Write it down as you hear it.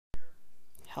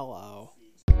Hello.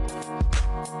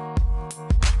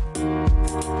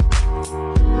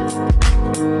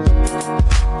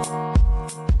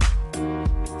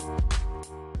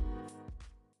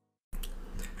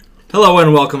 Hello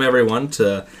and welcome everyone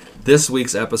to this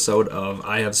week's episode of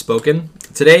I Have Spoken.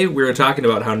 Today we are talking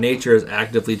about how nature is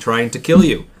actively trying to kill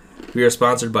you. We are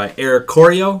sponsored by Air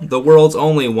Koryo, the world's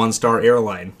only one-star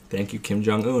airline. Thank you, Kim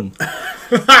Jong-un.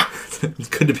 It's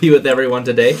good to be with everyone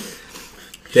today.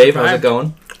 Dave, how's it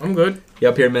going? I'm good. You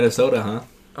up here in Minnesota,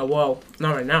 huh? Well,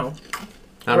 not right now.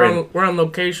 Not We're on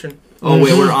location. Oh,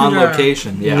 wait, we're on Yeah.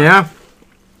 location.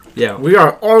 Yeah. We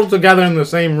are all together in the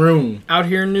same room. Out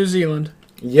here in New Zealand.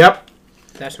 Yep.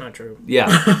 That's not true.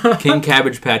 Yeah. King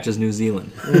Cabbage Patches, New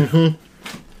Zealand.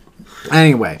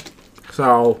 Anyway,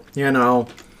 so,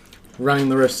 running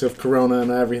the risks of corona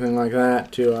and everything like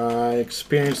that to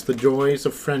experience the joys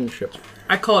of friendship.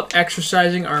 I call it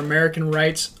exercising our American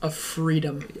rights of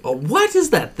freedom. Oh, what is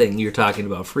that thing you're talking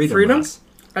about? Freedom? Russ?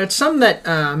 It's something that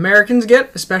Americans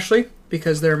get, especially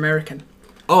because they're American.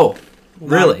 Oh,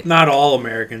 really? Not all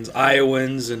Americans.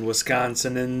 Iowans and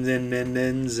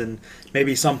Wisconsinans and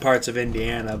maybe some parts of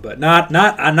Indiana, but not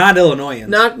Illinoisans.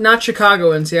 Not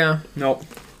Chicagoans, yeah. Nope.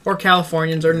 Or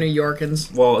Californians or New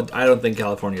Yorkans. Well, I don't think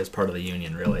California is part of the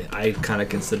Union, really. I kind of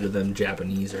consider them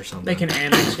Japanese or something. They can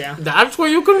annex, yeah. That's what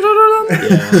you consider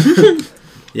them?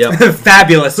 Yeah. Yep.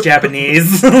 Fabulous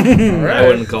Japanese. I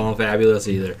wouldn't call them fabulous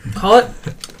either. Call it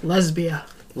lesbia.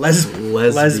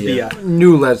 Lesbia.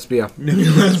 New lesbia.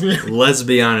 Let's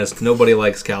be honest, nobody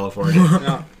likes California.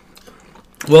 No.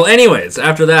 Well, anyways,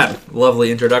 after that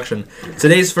lovely introduction,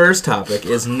 today's first topic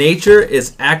is nature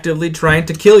is actively trying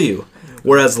to kill you,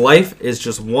 whereas life is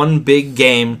just one big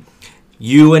game,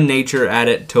 you and nature at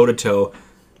it toe-to-toe.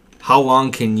 How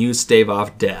long can you stave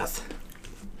off death?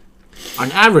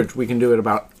 On average, we can do it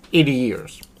about 80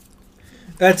 years.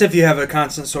 That's if you have a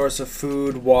constant source of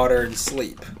food, water, and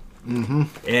sleep. Mm-hmm.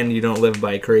 And you don't live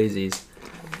by crazies.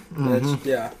 That's,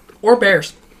 yeah. Or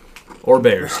bears. Or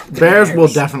bears. Bears will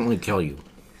definitely kill you.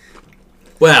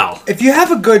 Well, If you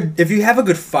have a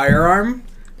good firearm,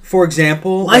 for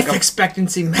example, Life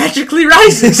expectancy magically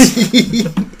rises.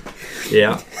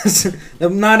 yeah.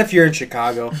 not if you're in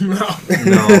Chicago.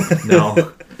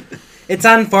 No. It's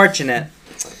unfortunate.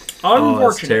 Oh, it's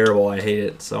Unfortunate. terrible. I hate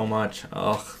it so much.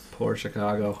 Ugh, poor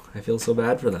Chicago. I feel so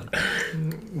bad for them.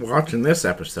 Watching this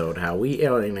episode, how we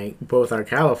alienate both our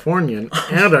Californian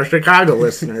and our Chicago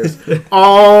listeners.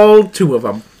 All two of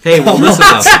them. Hey, well, listen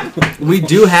up. We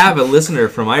do have a listener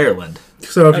from Ireland.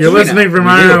 So if you're listening from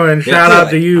We do. Ireland, Yeah. shout out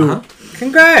to you. Uh-huh.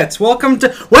 Congrats. Welcome to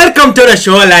the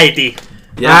show, lady.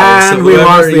 Yeah, And we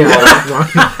lost the you are, last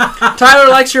one. Tyler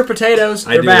likes your potatoes.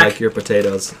 I They're do back. like your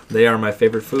potatoes. They are my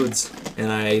favorite foods,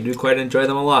 and I do quite enjoy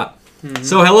them a lot. Mm-hmm.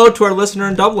 So hello to our listener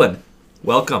in Dublin.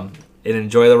 Welcome, and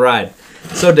enjoy the ride.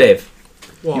 So, Dave,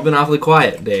 you've been awfully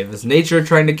quiet, Dave. Is nature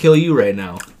trying to kill you right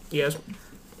now? Yes.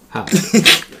 How?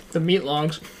 The meat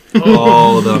logs.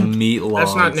 Oh, the meat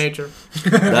logs. That's not nature.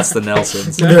 That's the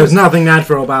Nelsons. There's nothing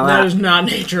natural about That that. is not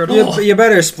nature at all. You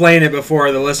better explain it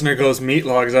before the listener goes meat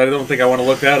logs. I don't think I want to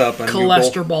look that up on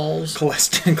Cholesterol balls.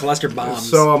 Cholesterol bombs.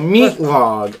 So a meat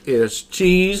log is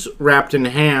cheese wrapped in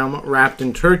ham, wrapped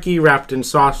in turkey, wrapped in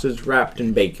sausage, wrapped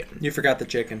in bacon. You forgot the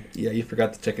chicken. Yeah, you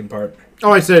forgot the chicken part.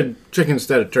 Oh, I said chicken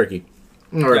instead of turkey.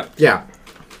 Or, Yeah. yeah.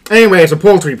 Anyway, it's a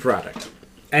poultry product.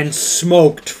 And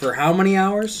smoked for how many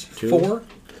hours? 2. 4?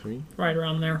 Right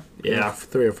around there. Yeah,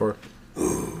 3 or 4.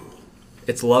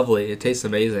 it's lovely. It tastes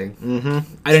amazing. Mm-hmm.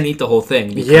 I didn't eat the whole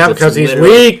thing. Yeah, because he's literally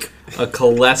weak. A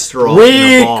cholesterol in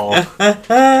Weak. a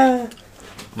ball.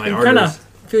 My You kind arteries.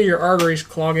 of feel your arteries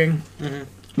clogging.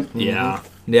 Yeah.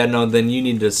 Yeah, no, then you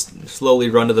need to slowly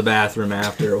run to the bathroom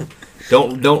after.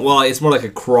 Don't, well, it's more like a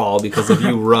crawl, because if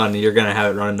you run, you're going to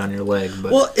have it running down your leg.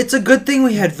 But Well, it's a good thing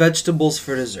we had vegetables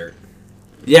for dessert.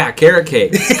 yeah, carrot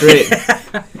cake. It's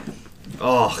great.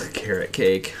 Oh, carrot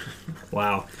cake.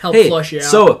 Wow. Help flush you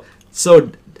out.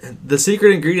 So the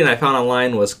secret ingredient I found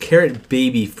online was carrot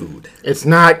baby food. It's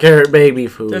not carrot baby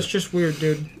food. That's just weird,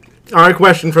 dude. Our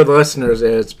question for the listeners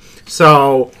is,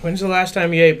 so, When's the last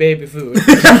time you ate baby food?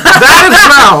 that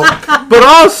as well, but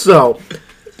also,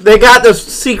 they got this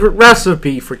secret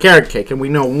recipe for carrot cake, and we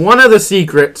know one of the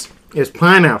secrets is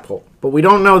pineapple, but we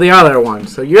don't know the other one.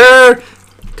 So your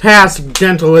task,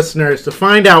 gentle listeners, to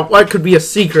find out what could be a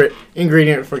secret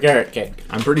ingredient for carrot cake.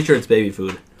 I'm pretty sure it's baby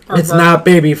food. It's not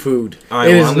baby food. All right,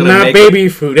 It well, is I'm gonna not make baby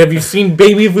food. Have you seen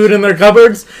baby food in their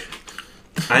cupboards?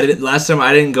 Last time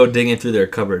I didn't go digging through their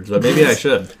cupboards, but maybe I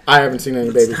should. I haven't seen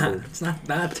any baby food. It's not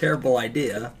a terrible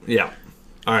idea. Yeah.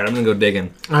 All right, I'm gonna go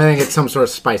digging. I think it's some sort of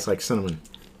spice like cinnamon.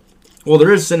 Well,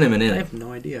 there is cinnamon in I it. have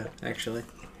no idea, actually.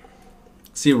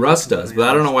 See, Russ does, but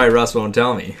I don't know why Russ won't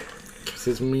tell me. This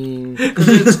is mean.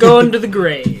 It's going to the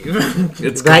grave.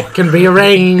 It's That can be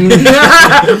arranged.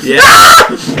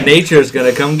 yeah. Nature's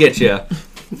gonna come get you.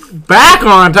 Back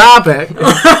on topic.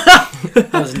 That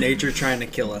was nature trying to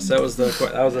kill us. That was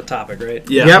the topic, right?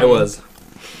 Yeah, Yep. it was.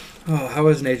 Oh, how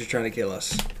is nature trying to kill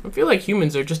us? I feel like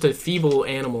humans are just a feeble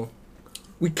animal.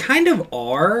 We kind of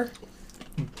are,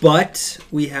 but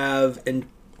we have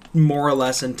more or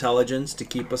less intelligence to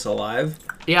keep us alive.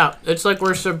 Yeah, it's like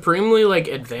we're supremely like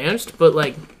advanced, but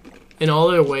like in all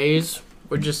other ways,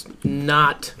 we're just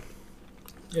not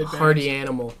a hardy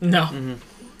animal. No.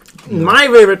 My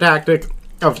favorite tactic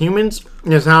of humans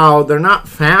is how they're not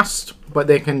fast, but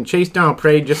they can chase down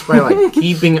prey just by like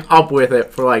keeping up with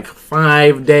it for like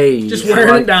 5 days. Just wearing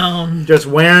Like, it down. Just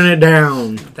wearing it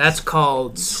down. That's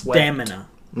called sweat. Stamina.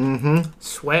 Mm-hmm.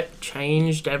 Sweat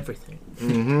changed everything.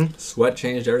 Mm-hmm. Sweat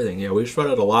changed everything. Yeah, we've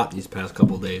sweated a lot these past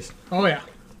couple days. Oh, yeah.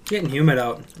 Getting humid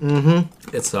out.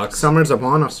 Mm-hmm. It sucks. Summer's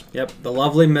upon us. Yep, the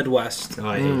lovely Midwest. Oh,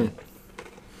 I hate it.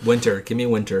 Winter. Give me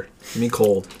winter. Give me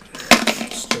cold.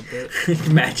 It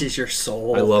matches your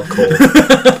soul. I love cold.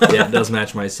 Yeah, it does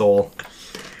match my soul.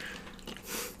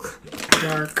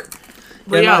 Dark.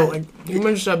 But Yeah, yeah, no, like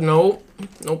humans have no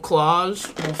claws.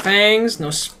 No fangs, no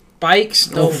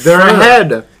spikes, no Their fur,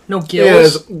 head no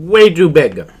gills. is way too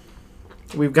big.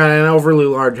 We've got an overly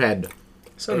large head.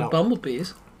 So do Yeah.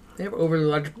 bumblebees. They have overly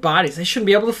large bodies. They shouldn't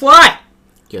be able to fly.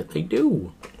 Yet they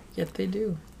do. Yet they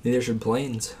do. Neither should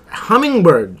planes.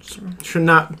 Hummingbirds should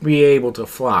not be able to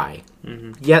fly.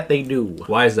 Yet they do.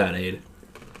 Why is that, Aid?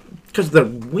 Because their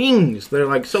wings, they're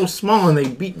like so small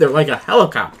and they're like a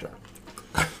helicopter.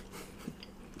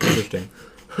 Interesting.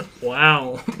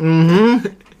 Wow.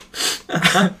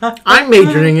 I'm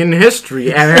majoring in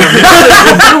history and have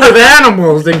nothing to do with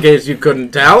animals, in case you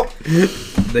couldn't tell.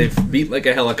 They beat like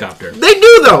a helicopter. They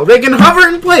do, though. They can hover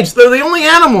in place. They're the only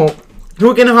animal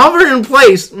who can hover in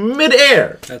place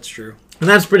mid-air. That's true. And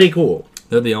that's pretty cool.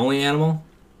 They're the only animal?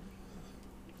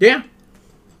 Yeah,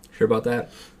 Sure about that?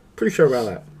 pretty sure about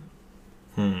that.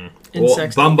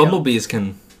 Insects Well, don't count. bumblebees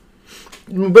can...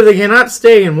 But they cannot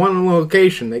stay in one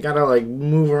location. They gotta, like,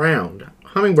 move around.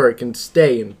 Hummingbird can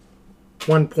stay in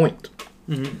one point.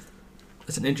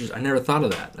 That's an interest. I never thought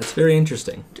of that. That's very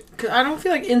interesting. 'Cause I don't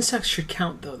feel like insects should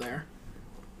count, though, there.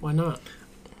 Why not?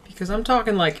 Because I'm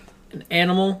talking like an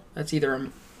animal that's either a...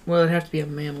 Well, it'd have to be a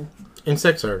mammal.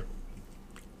 Insects are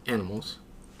animals.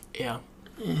 Yeah.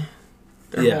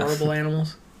 They're Yeah. horrible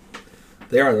animals.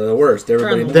 They're the worst.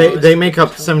 Everybody... They're They, they make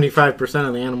up 75%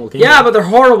 of the animal kingdom. Yeah, but they're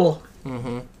horrible.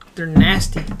 Mm-hmm. They're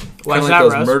nasty. Why Kind is of like that,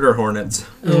 those Russ? murder hornets.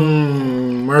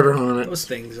 Murder hornet. Those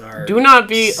things are. Do not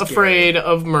be Scary. afraid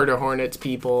of murder hornets,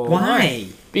 people. Why?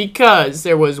 Because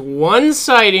there was one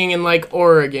sighting in like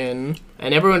Oregon,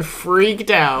 and everyone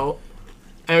freaked out.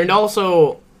 And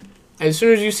also, as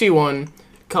soon as you see one,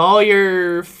 call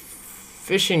your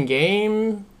fish and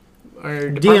game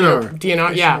or DNR, Fish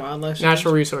and yeah, Wildlife Service.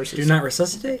 Natural Resources. Do not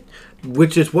resuscitate?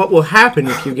 Which is what will happen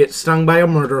if you get stung by a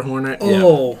murder hornet.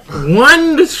 Oh.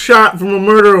 One shot from a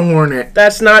murder hornet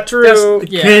That's not true.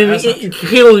 Yeah, can that's not true.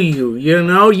 kill you, you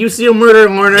know? You see a murder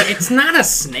hornet, It's not a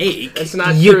snake. That's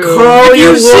not you true. call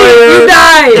your lawyer, You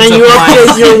die! and you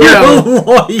update your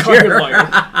will. Call your lawyer.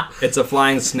 It's a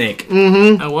flying snake.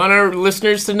 I want our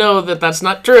listeners to know that that's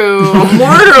not true. A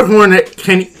murder hornet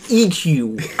can eat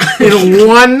you in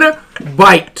one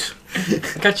bite.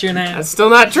 Cut you in half. That's still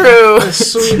not true. The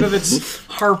sweep of its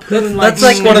harpoon. That's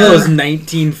like one of those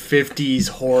 1950s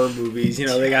horror movies. You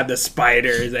know, they got the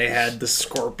spiders, they had the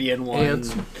scorpion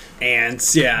ones.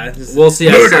 Ants, yeah. Well, see,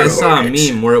 I saw a hornets.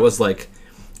 meme where it was like,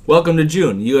 "Welcome to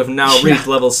June. You have now reached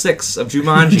level 6 of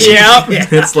Jumanji."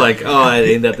 Yep. It's like, oh,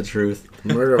 ain't that the truth?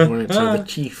 Murder hornets are the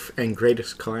chief and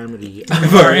greatest calamity.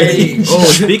 Oh,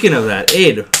 speaking of that,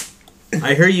 Aid,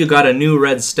 I hear you got a new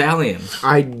red stallion.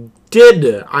 I did.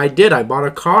 I bought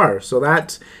a car, so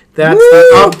that's the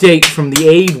update from the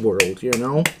aid world, you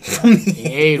know? The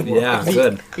aid world. Yeah,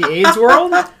 good. The AIDS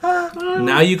world?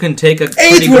 Now you can take a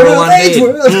pretty girl on Aid.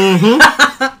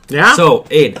 Yeah? So,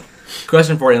 Aid,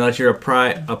 question for you, now that you're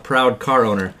a proud car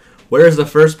owner. Where is the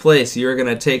first place you're going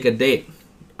to take a date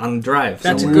on a drive?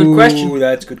 That's a somewhere? good question. Ooh,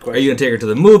 that's a good Are question. you going to take her to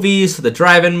the movies, to the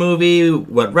drive-in movie,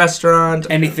 what restaurant,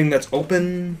 Anything that's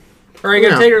open? Or are you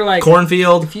going to Yeah. take her to like...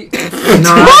 cornfield? if you-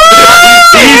 No,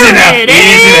 Easy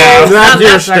now. that's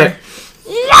your sorry. stick.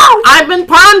 I've been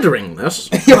pondering this.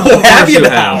 Have you you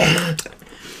now?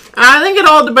 I think it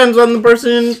all depends on the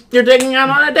person you're taking out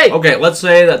on a date. Okay, let's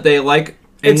say that they like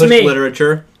It's English me.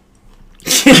 literature.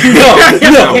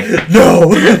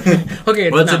 No. Okay,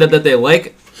 it's Let's say not. that they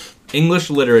like English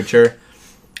literature,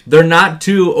 They're not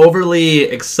too overly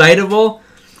excitable,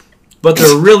 but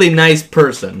they're a really nice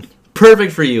person.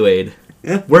 Perfect for you, Aid.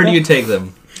 Where do you take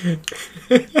them?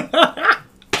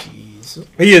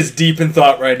 He is deep in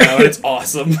thought right now, and it's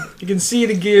awesome. You can see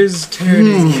the gears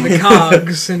turning, the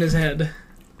cogs in his head.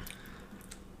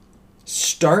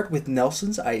 Start with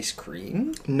Nelson's Ice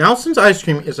Cream. Nelson's Ice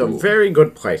Cream is a very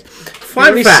good place. Let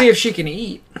Fun me fact. see if she can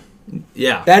eat.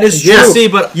 Yeah. That is Yeah. true. See,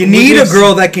 but You need a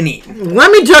girl that can eat.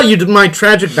 Let me tell you my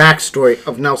tragic backstory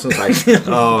of Nelson's Ice Cream.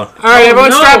 Oh, All right,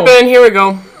 everyone, no. strap in. Here we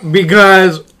go.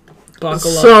 Because Buckle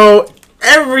up. so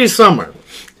every summer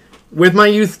with my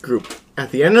youth group,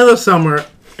 at the end of the summer,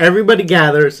 everybody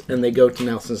gathers and they go to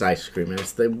Nelson's Ice Cream. And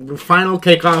it's the final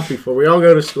kickoff before we all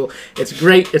go to school. It's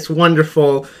great. It's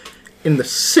wonderful. In the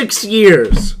 6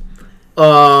 years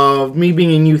of me being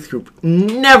in youth group,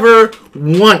 never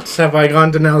once have I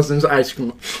gone to Nelson's Ice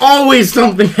Cream. Always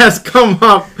something has come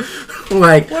up.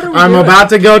 Like, What are we I'm doing? about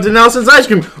to go to Nelson's Ice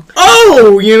Cream.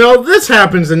 Oh, this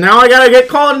happens, and now I gotta get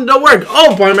called into work.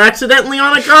 Oh, I'm accidentally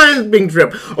on a camping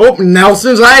trip. Oh,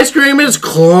 Nelson's Ice Cream is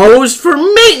closed for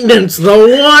maintenance the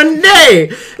one day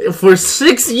for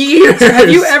 6 years. Have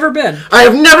you ever been? I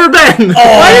have never been.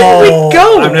 Why didn't we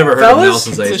go? I've never heard fellas?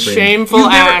 of Nelson's It's a Ice Cream. shameful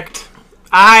You've never- act.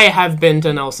 I have been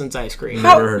to Nelson's Ice Cream. Never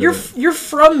How, heard you're of it. you're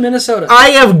from Minnesota. I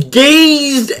have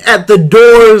gazed at the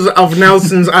doors of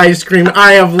Nelson's Ice Cream.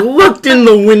 I have looked in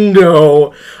the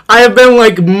window. I have been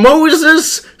like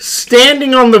Moses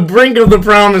standing on the brink of the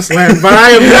promised land, but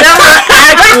I have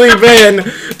never actually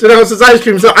been to Nelson's Ice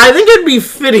Cream. So I think it'd be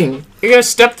fitting, You're gonna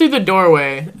step through the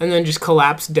doorway and then just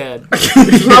collapse dead.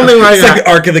 something like It's like that. the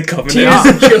Ark of the Covenant.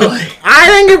 I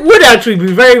think it would actually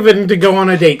be very fitting to go on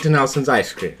a date to Nelson's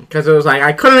Ice Cream, because it was like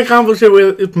I couldn't accomplish it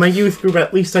with my youth group.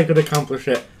 At least I could accomplish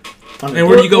it. On a And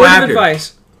where do you go Word of after?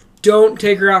 advice: don't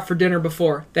take her out for dinner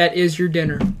before. That is your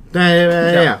dinner.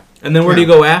 yeah. And then where do you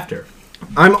go after?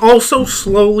 I'm also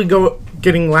slowly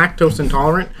getting lactose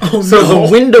intolerant, Oh, so no.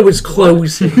 the window is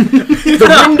closing.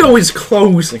 The window is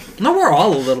closing. No, we're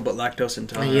all a little bit lactose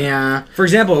intolerant. Yeah. For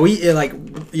example,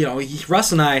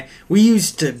 Russ and I, we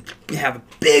used to have a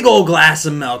big old glass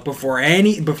of milk before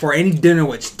any dinner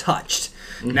was touched.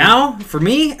 Now, for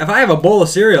me, if I have a bowl of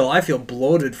cereal, I feel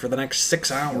bloated for the next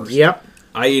 6 hours. Yep.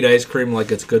 I eat ice cream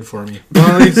like it's good for me.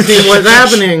 Well, you see, what's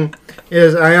happening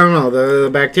is, I don't know, the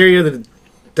bacteria that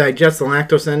digest the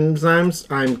lactose enzymes,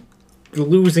 I'm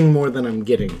losing more than I'm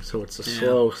getting, so it's a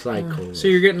slow cycle. So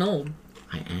you're getting old.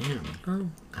 I am. Oh.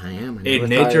 I am. I Hey, never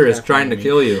nature thought of is that trying to from me.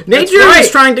 kill you. Nature right.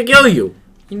 is trying to kill you.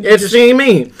 You need to It's just seeing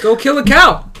me. go kill a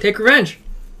cow. Take revenge.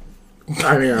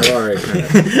 I mean, I've already kind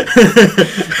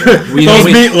of. We, Those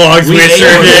we- meat logs we ate sure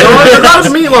one. did.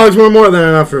 Those meat logs were more than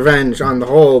enough revenge on the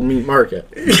whole meat market.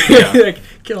 Yeah. Like,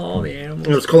 kill all the animals.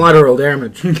 It was collateral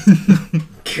damage.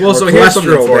 Well, so Or here's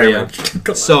something cholesterol for damage.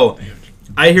 you. So,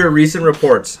 I hear recent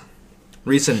reports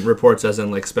as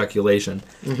in like speculation,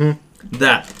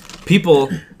 that people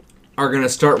are going to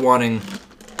start wanting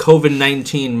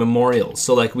COVID-19 memorials.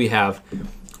 So, like, we have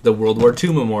the World War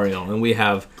II memorial, and we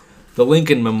have the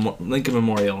Lincoln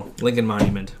Memorial, Lincoln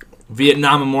Monument,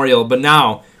 Vietnam Memorial, but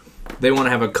now they want to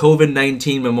have a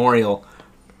COVID-19 memorial.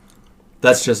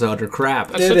 That's just utter crap.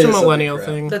 That's It such is a something millennial crap.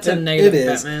 thing. That's a It negative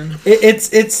is. Batman.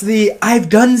 It's the I've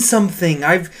done something.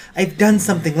 I've done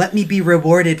something. Let me be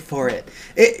rewarded for it.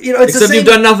 It's the Except same. you've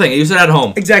done nothing. You sit at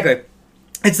home. Exactly.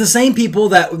 It's the same people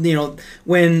that,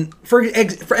 when, for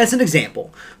as an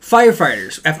example,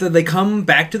 firefighters, after they come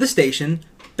back to the station,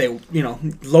 they,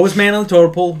 lowest man on the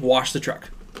totem pole, wash the truck.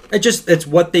 It's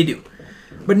what they do.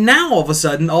 But now, all of a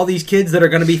sudden, all these kids that are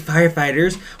going to be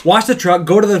firefighters wash the truck,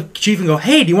 go to the chief and go,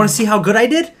 hey, do you want to see how good I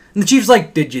did? And the chief's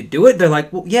like, did you do it? They're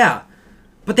like, well, yeah.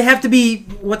 But they have to be,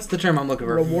 what's the term I'm looking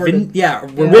for? Rewarded.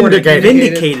 Rewarded. Vindicated.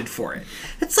 Vindicated for it.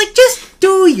 It's like, just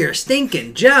do your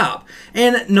stinking job.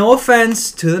 And no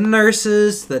offense to the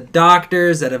nurses, the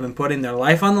doctors that have been putting their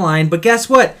life on the line, but guess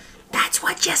what? That's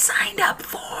what you signed up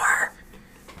for.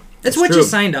 That's what true. you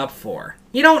signed up for.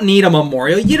 You don't need a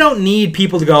memorial. You don't need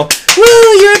people to go, woo,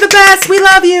 you're the best, we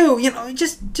love you.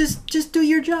 Just do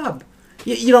your job.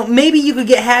 Maybe you could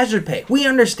get hazard pay. We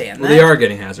understand that. Well, they are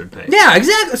getting hazard pay. Yeah,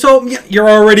 exactly. So you're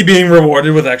already being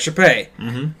rewarded with extra pay.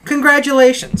 Mm-hmm.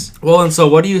 Congratulations. Well, and so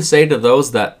what do you say to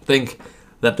those that think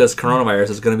that this coronavirus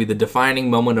is going to be the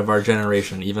defining moment of our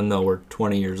generation, even though we're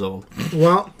 20 years old?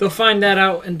 Well, They'll find that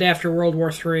out after World War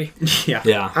III. Yeah.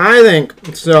 Yeah. I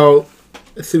think so.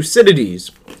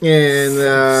 Thucydides in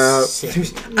How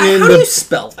in do you the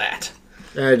spell that?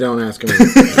 don't ask me.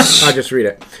 I'll just read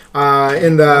it.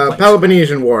 In the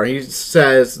Peloponnesian War, he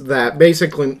says that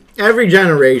basically every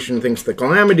generation thinks the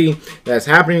calamity that's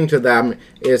happening to them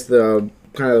is the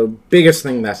kind of the biggest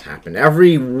thing that's happened.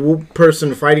 Every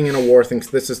person fighting in a war thinks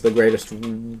this is the greatest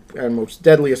and most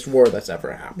deadliest war that's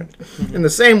ever happened. In the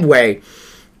same way,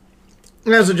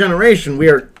 as a generation, we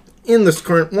are in this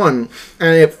current one,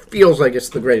 and it feels like it's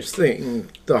the greatest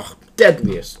thing, the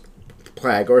deadliest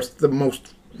plague, or it's the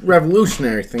most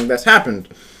revolutionary thing that's happened.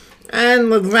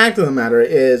 And the fact of the matter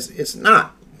is, it's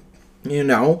not. You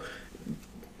know,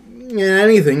 in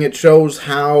anything, it shows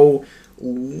how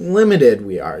limited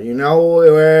we are. You know,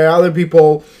 where other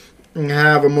people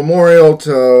have a memorial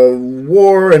to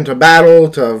war and to battle,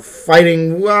 to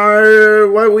fighting.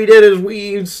 What we did is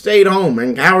we stayed home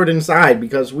and cowered inside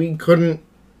because we couldn't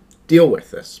deal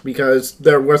with this, because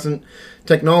there wasn't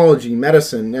technology,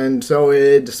 medicine, and so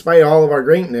despite all of our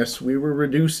greatness, we were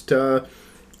reduced to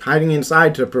hiding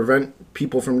inside to prevent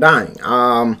people from dying.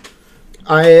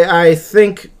 I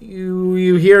think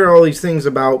you hear all these things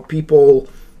about people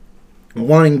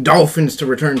wanting dolphins to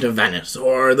return to Venice,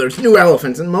 or there's new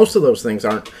elephants, and most of those things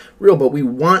aren't real, but we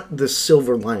want the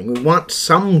silver lining. We want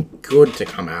some good to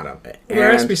come out of it.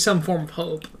 There has to be some form of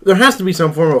hope. There has to be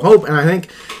some form of hope, and I think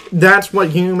that's what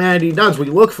humanity does. We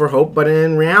look for hope, but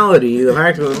in reality, the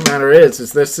fact of the matter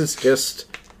is this is just...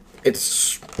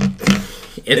 It's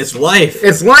life.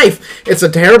 It's life. It's a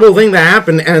terrible thing that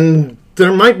happened, and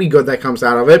there might be good that comes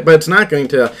out of it, but it's not going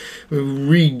to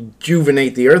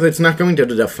rejuvenate the earth. It's not going to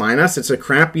define us. It's a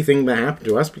crappy thing that happened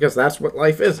to us, because that's what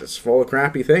life is. It's full of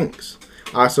crappy things.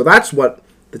 So that's what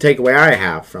the takeaway I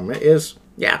have from it is,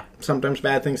 yeah, sometimes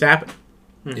bad things happen.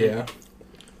 Yeah.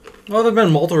 Well, there have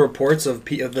been multiple reports of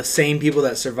the same people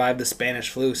that survived the Spanish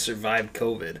flu survived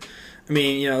COVID. I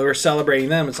mean, we're celebrating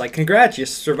them. It's like, congrats, you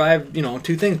survived,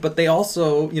 two things. But they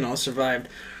also, survived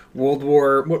World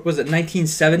War, what was it,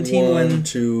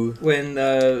 1917 when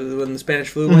the Spanish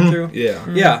flu went through? Yeah.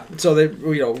 Yeah. So,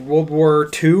 World War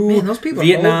II, Man, those people are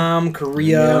Vietnam,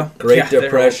 Korea. Great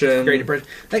Depression. Great Depression.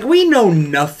 Like, we know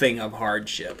nothing of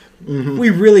hardship. We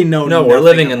really know No, nothing we're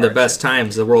living of in the hardship. best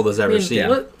times the world has ever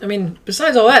seen.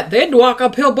 Besides all that, they had to walk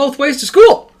uphill both ways to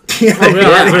school. Yeah,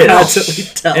 yeah. constantly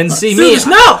tell And us. see So me, just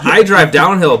know. I drive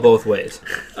downhill both ways.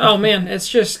 Oh man, it's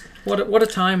just what a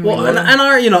time. Well, and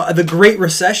our, the Great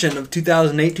Recession of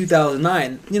 2008,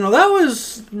 2009, that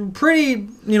was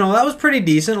pretty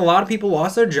decent. A lot of people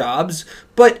lost their jobs,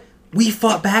 but we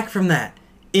fought back from that.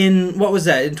 In, what was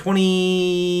that, in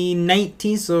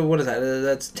 2019? So what is that?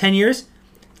 That's 10 years?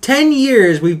 10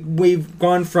 years we've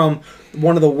gone from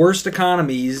one of the worst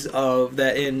economies of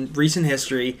that in recent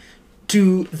history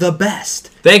to the best.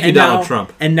 Thank you, Donald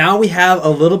Trump. And now we have a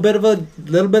little bit of a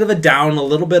down, a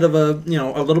little bit of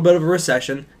a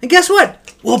recession. And guess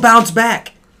what? We'll bounce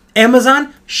back.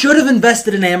 Amazon should have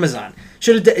invested in Amazon.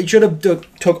 Should have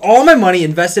took all my money,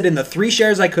 invested in the 3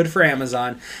 shares I could for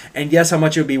Amazon, and guess how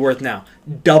much it would be worth now?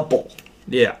 Double.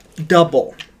 Yeah.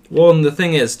 Double. Well, and the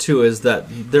thing is too is that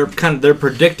they're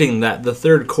predicting that the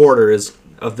third quarter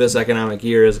of this economic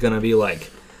year is going to be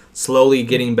like slowly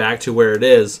getting back to where it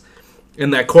is.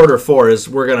 And that quarter 4 is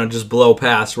we're going to just blow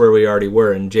past where we already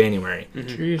were in January.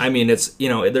 Mm-hmm. I mean, it's,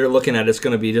 they're looking at it's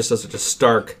going to be just such a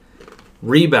stark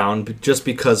rebound just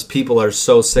because people are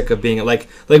so sick of being like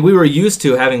we were used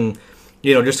to having,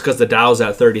 just because the Dow's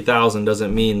at 30,000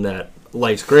 doesn't mean that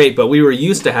life's great, but we were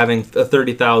used to having a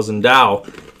 30,000 Dow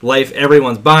life.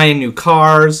 Everyone's buying new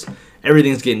cars,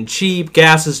 everything's getting cheap,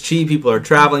 gas is cheap, people are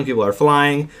traveling, people are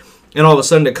flying. And all of a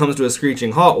sudden it comes to a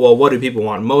screeching halt. Well, what do people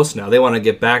want most now? They want to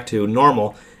get back to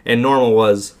normal. And normal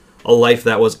was a life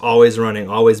that was always running,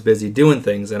 always busy doing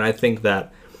things. And I think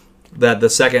that the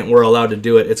second we're allowed to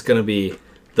do it, it's going to be,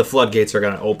 the floodgates are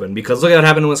going to open. Because look at what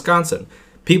happened in Wisconsin.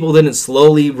 People didn't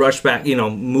slowly rush back,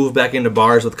 move back into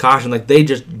bars with caution. Like, they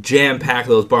just jam-packed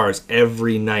those bars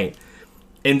every night.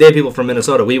 And they had people from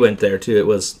Minnesota. We went there, too. It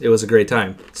was a great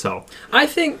time. So I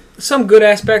think some good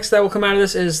aspects that will come out of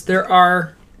this is there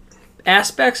are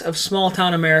aspects of small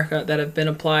town America that have been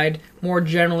applied more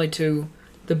generally to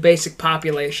the basic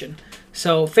population.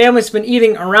 So families have been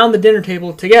eating around the dinner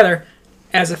table together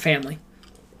as a family.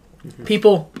 Mm-hmm.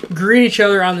 People greet each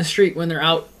other on the street when they're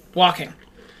out walking.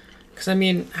 Because, how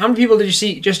many people did you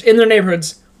see just in their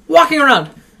neighborhoods walking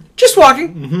around? Just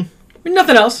walking. Mm-hmm.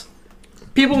 Nothing else.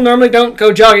 People normally don't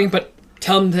go jogging, but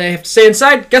tell them they have to stay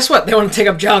inside. Guess what? They want to take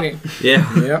up jogging.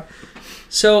 yeah. Yeah.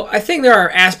 So I think there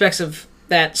are aspects of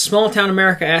that small town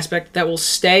America aspect that will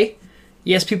stay.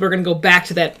 Yes, people are going to go back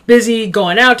to that busy,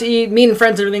 going out to eat, meeting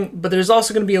friends, everything. But there's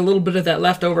also going to be a little bit of that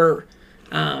leftover,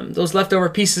 those leftover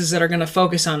pieces that are going to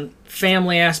focus on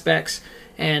family aspects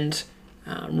and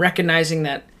recognizing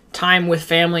that time with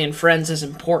family and friends is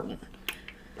important.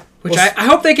 Which I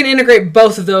hope they can integrate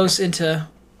both of those into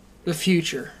the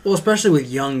future. Well, especially with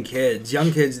young kids.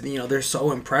 Young kids, they're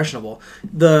so impressionable.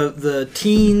 The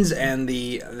teens and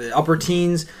the upper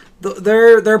teens,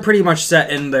 they're pretty much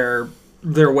set in their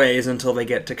ways until they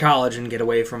get to college and get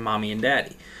away from mommy and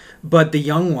daddy. But the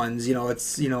young ones,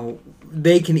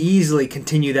 they can easily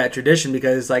continue that tradition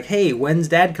because, like, hey, when's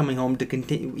dad coming home to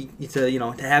continue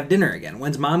to have dinner again?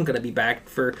 When's mom gonna be back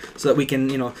so that we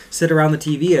can sit around the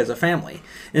TV as a family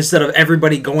instead of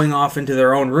everybody going off into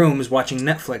their own rooms watching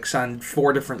Netflix on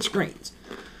 4 different screens.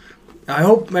 I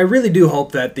really do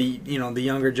hope that the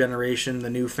younger generation, the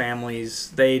new families,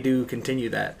 they do continue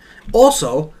that.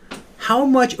 Also, how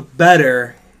much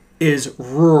better is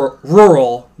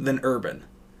rural than urban?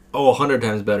 Oh, 100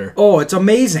 times better. Oh, it's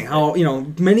amazing how,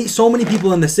 so many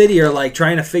people in the city are like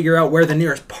trying to figure out where the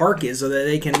nearest park is so that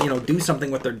they can, do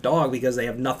something with their dog because they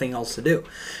have nothing else to do.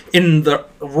 In the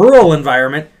rural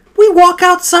environment, we walk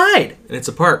outside. And it's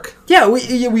a park. Yeah,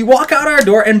 we walk out our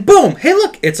door and boom, hey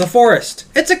look, it's a forest.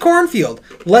 It's a cornfield.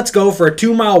 Let's go for a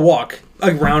 2-mile walk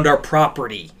around our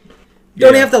property. You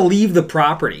don't Yeah. have to leave the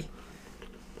property.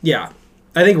 Yeah.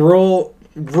 I think rural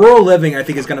living, I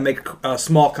think, is going to make a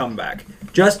small comeback.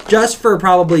 Just for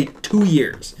probably 2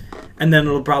 years. And then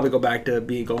it'll probably go back to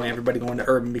everybody going to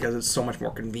urban because it's so much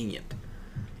more convenient.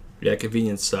 Yeah,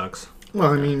 convenience sucks.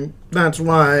 Well, I mean, that's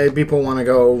why people want to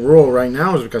go rural right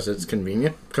now is because it's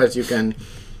convenient. Because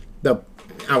the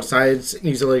outside's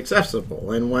easily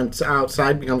accessible. And once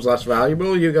outside becomes less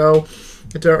valuable, you go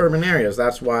into urban areas.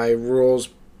 That's why rural's,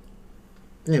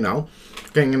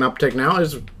 getting an uptick now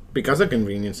is because of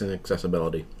convenience and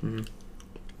accessibility. Mm-hmm.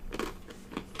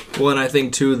 Well, and I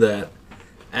think, too, that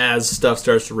as stuff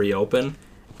starts to reopen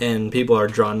and people are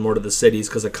drawn more to the cities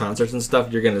because of concerts and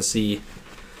stuff, you're going to see...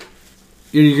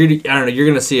 You're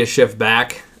going to see a shift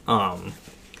back.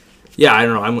 Yeah, I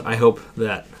don't know. I hope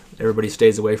that everybody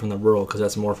stays away from the rural because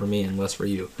that's more for me and less for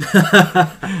you.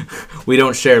 We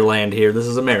don't share land here. This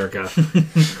is America.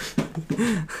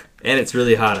 And it's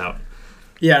really hot out.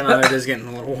 Yeah, no, it is getting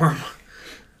a little warm.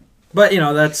 But,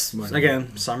 that's,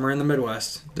 again, summer in the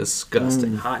Midwest.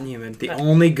 Disgusting. Hot and humid. The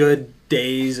only good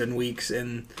days and weeks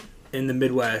in the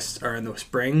Midwest are in the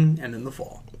spring and in the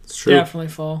fall. It's true. Definitely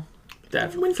fall.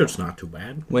 Definitely. Winter's not too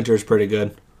bad. Winter's pretty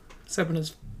good. Except when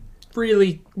it's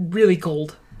really, really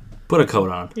cold. Put a coat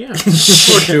on. Yeah.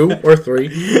 Or 2 or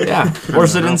 3. Yeah. Or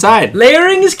sit inside.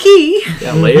 Layering is key.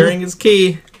 Yeah, layering is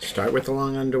key. Start with the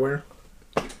long underwear.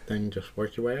 Then just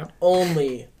work your way up.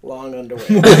 Only long underwear.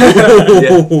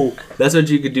 Yeah. That's what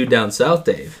you could do down south,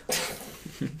 Dave.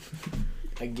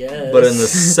 I guess. But in the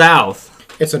south...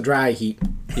 It's a dry heat.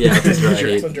 Yeah, it's dry It's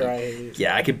heat. a dry heat.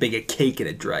 Yeah, I could bake a cake in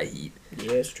a dry heat.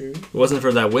 Yeah, it's true. If it wasn't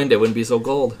for that wind, it wouldn't be so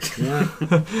cold. Yeah.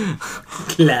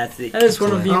 Classic. That is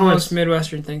one of the Oh, most it's-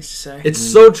 Midwestern things to say. It's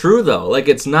so true, though. Like,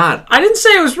 it's not... I didn't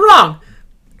say it was wrong,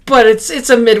 but it's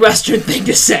a Midwestern thing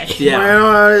to say. Yeah.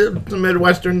 Well, it's a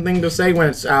Midwestern thing to say when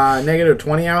it's negative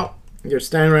 20 out. You're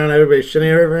standing around, everybody's shitting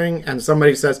everything, and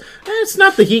somebody says, it's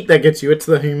not the heat that gets you, it's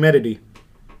the humidity.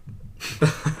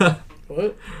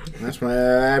 What? That's why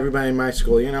everybody in my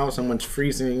school, someone's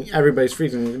freezing, everybody's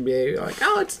freezing, and be like,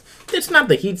 it's not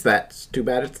the heat that's too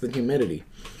bad, it's the humidity.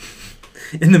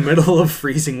 In the middle of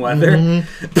freezing weather.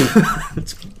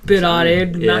 Bit odd,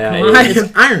 Ed. Not Yeah, gonna lie.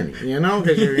 It's irony,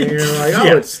 because you're like,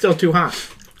 Yeah. it's still too hot.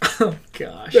 Oh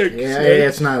gosh. Yeah,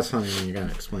 it's not as funny when you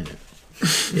gotta explain it.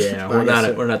 Yeah, Like I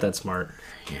said. we're not that smart.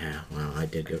 Yeah, well, I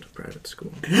did go to private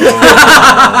school.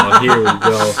 Oh, here we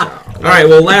go. All right,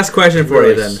 well, last question for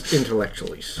you then.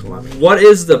 Intellectually slummy. What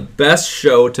is the best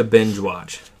show to binge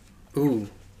watch Ooh.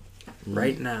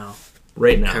 Right now.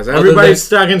 right now? Because everybody's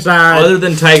stuck inside. Other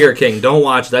than Tiger King, don't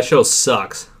watch. That show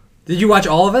sucks. Did you watch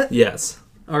all of it? Yes.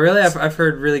 Oh, really? I've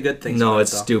heard really good things No, about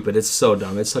it's it, though. stupid. It's so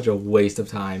dumb. It's such a waste of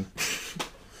time.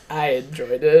 I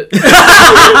enjoyed it.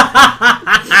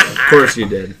 Of course you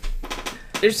did.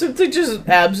 There's something just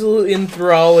absolutely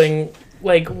enthralling,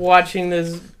 like watching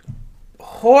this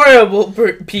horrible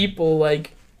people,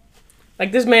 like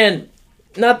this man.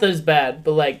 Not that it's bad,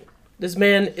 but like this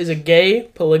man is a gay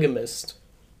polygamist,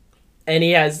 and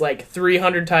he has like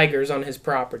 300 tigers on his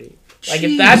property. Like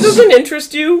if that Jeez. doesn't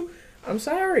interest you, I'm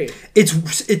sorry.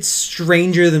 It's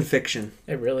stranger than fiction.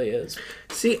 It really is.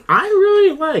 See, I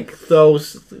really like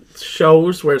those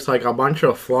shows where it's like a bunch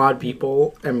of flawed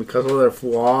people, and because of their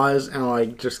flaws, and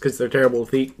like just because they're terrible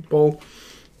people,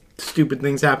 stupid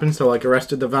things happen. So like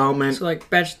Arrested Development, So like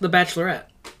The Bachelorette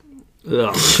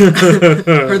Ugh.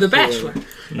 or The Bachelor.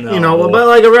 No. but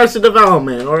like Arrested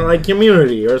Development or like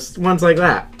Community or ones like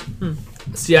that.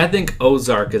 See, I think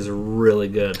Ozark is really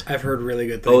good. I've heard really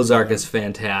good things. Ozark about is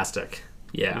fantastic.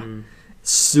 Yeah.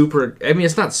 Super. I mean,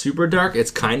 it's not super dark.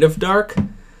 It's kind of dark,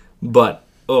 but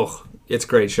Oh, it's a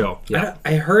great show. Yeah.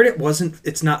 I heard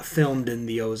it's not filmed in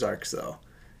the Ozarks, though.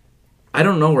 I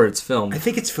don't know where it's filmed. I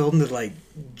think it's filmed in, like,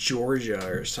 Georgia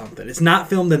or something. It's not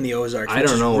filmed in the Ozarks, I which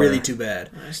don't is know really where. too bad.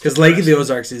 That's Because Lake of the depressing.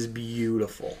 Ozarks is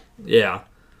beautiful. Yeah.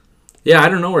 Yeah, I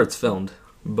don't know where it's filmed,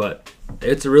 but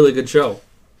it's a really good show.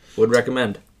 Would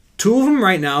recommend. Two of them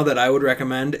right now that I would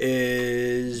recommend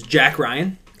is Jack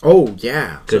Ryan. Oh,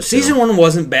 yeah. Good Season show. 1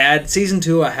 wasn't bad. Season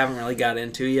 2 I haven't really got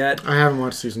into yet. I haven't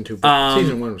watched season 2, but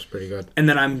season 1 was pretty good. And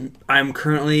then I'm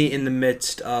currently in the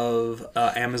midst of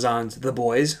Amazon's The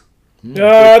Boys.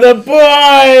 Oh, the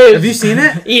boys! Have you seen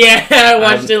it? Yeah, I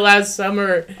watched it last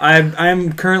summer.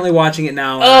 I'm currently watching it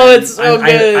now. Oh, and it's so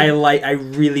I good. I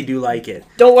really do like it.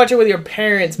 Don't watch it with your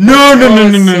parents. No, but- no, no, oh,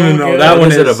 no, it's no, so no, no. good. That What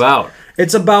one is it is- about?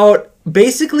 It's about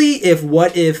basically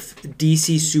what if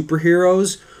DC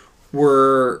superheroes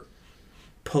were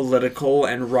political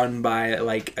and run by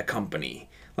like a company.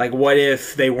 Like what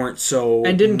if they weren't so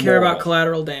And didn't care about moral?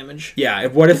 collateral damage. Yeah,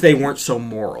 what if they weren't so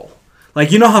moral?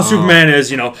 Like, you know how Superman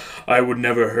is, I would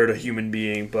never hurt a human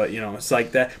being, but it's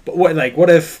like that. But what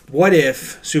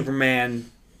if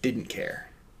Superman didn't care?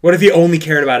 What if he only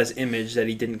cared about his image, that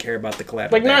he didn't care about the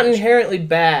collateral Like, not damage? inherently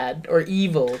bad or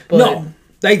evil, but No.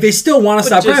 Like they still want to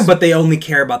But stop crime, just- but they only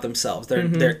care about themselves.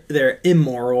 They're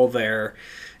immoral, they're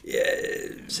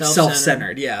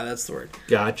self-centered. Yeah, that's the word.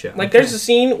 Gotcha. like there's a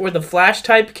scene where the Flash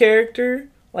type character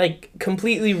like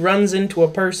completely runs into a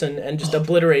person and just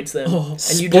obliterates them.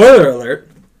 And you just Spoiler alert.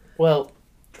 well,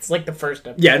 it's like the first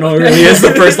episode. Yeah, no, it really is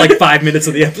the first 5 minutes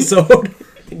of the episode.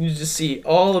 And you just see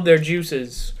all of their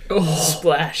juices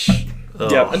splash Oh.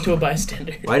 Yeah. onto a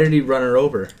bystander. Why did he run her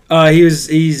over? He's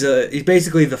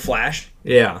basically the Flash.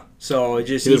 Yeah. So it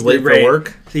just He was late for ran,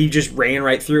 work? He just ran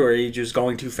right through her. He just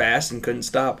going too fast and couldn't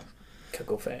stop. Could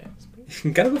go fast.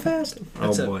 Gotta go fast.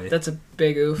 That's Oh boy. That's a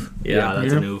big oof. Yeah,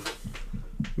 that's Yeah. a oof.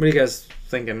 What are you guys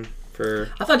thinking for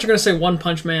I thought you were gonna say One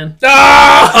Punch Man.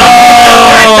 That's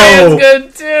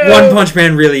good too. One Punch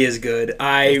Man? Really is good.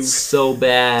 I So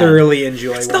bad. thoroughly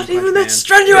enjoy One Not Punch even Man. that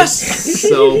strenuous.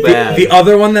 So bad. The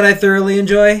other one that I thoroughly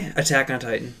enjoy, Attack on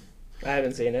Titan. I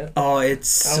haven't seen it. Oh,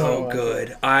 it's I wanna so watch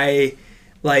good.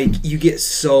 You get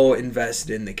so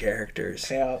invested in the characters.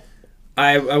 Yeah.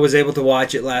 I was able to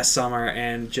watch it last summer,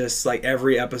 and just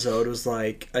every episode was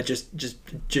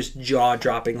just jaw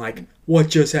dropping. Like, what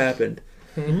just happened?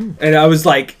 And I was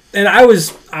I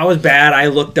was bad. I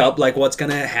looked up what's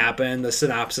gonna happen, the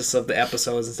synopsis of the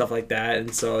episodes and stuff like that,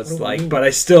 and so it's but I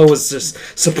still was just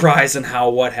surprised on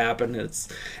what happened.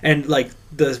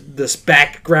 This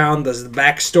background, the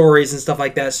backstories and stuff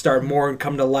like that start more and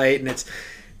come to light, and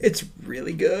it's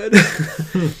really good.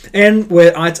 And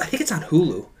I think it's on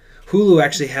Hulu. Hulu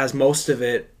actually has most of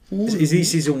it. Is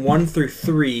season 1 through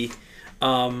 3,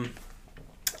 and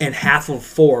half of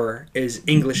 4 is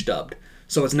English dubbed.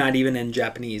 So it's not even in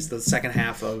Japanese. The second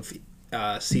half of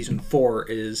season 4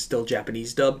 is still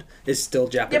Japanese dubbed. It's still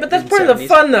Japanese. Yeah, but that's part of the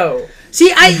fun though.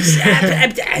 See,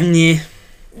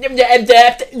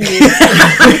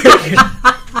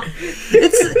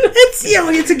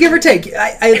 it's a give or take.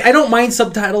 I don't mind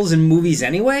subtitles in movies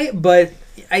anyway, but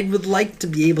I would like to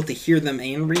be able to hear them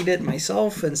and read it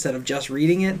myself instead of just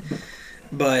reading it.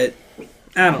 But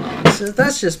I don't know.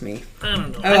 That's just me. I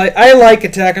don't know. I like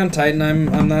Attack on Titan.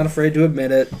 I'm not afraid to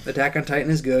admit it. Attack on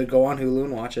Titan is good. Go on Hulu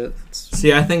and watch it.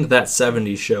 See, I think that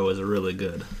 70s show is really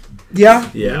good. Yeah.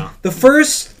 Yeah. The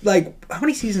first how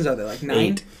many seasons are there? 9?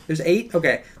 8. There's 8.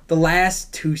 Okay. The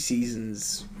last 2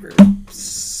 seasons were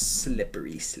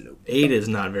slippery slope. 8 is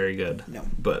not very good. No.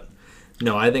 But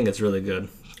no, I think it's really good.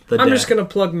 I'm just gonna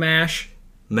plug MASH.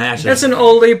 MASH. That's an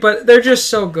oldie, but they're just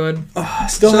so good.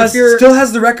 Still So has if you're- still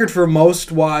has the record for most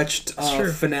watched Sure.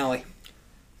 finale.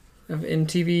 In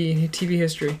TV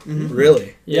history.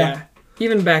 Really? Yeah.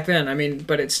 Even back then,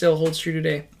 but it still holds true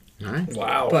today. Nice.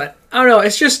 Wow. But I don't know.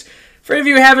 It's just for any of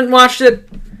you who haven't watched it,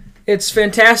 it's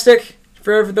fantastic.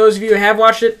 For those of you who have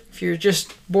watched it, if you're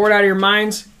just bored out of your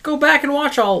minds, go back and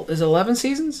watch all. Is it 11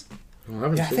 seasons?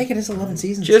 Well, Yeah, I think it is 11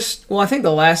 seasons. I think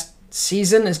the last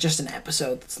season is just an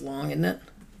episode that's long, isn't it?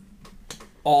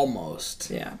 Almost.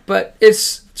 Yeah, but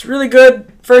it's really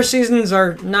good. First seasons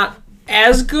are not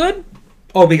as good.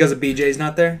 Oh, because of BJ's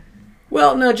not there?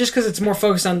 Well, no, just because it's more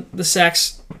focused on the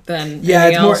sex than Yeah,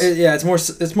 anything else.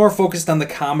 it's more focused on the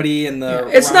comedy and the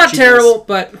It's not raunchiness. terrible,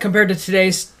 but compared to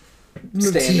today's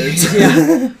Standards.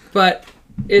 yeah. But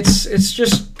it's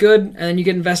just good, and then you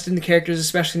get invested in the characters,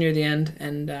 especially near the end.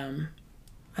 And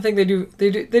I think they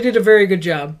did a very good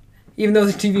job, even though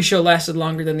the TV show lasted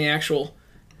longer than the actual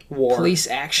War. police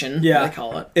action. Yeah. they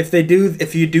call it.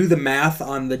 If you do the math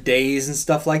on the days and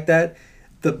stuff like that,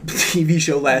 the TV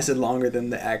show lasted longer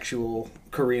than the actual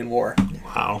Korean War.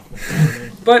 Wow.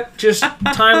 But just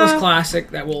timeless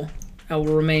classic that will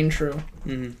remain true.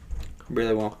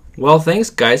 Really well. Well, thanks,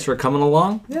 guys, for coming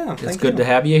along. Yeah, It's good to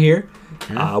have you here.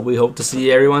 We hope to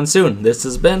see everyone soon. This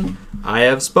has been I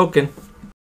Have Spoken.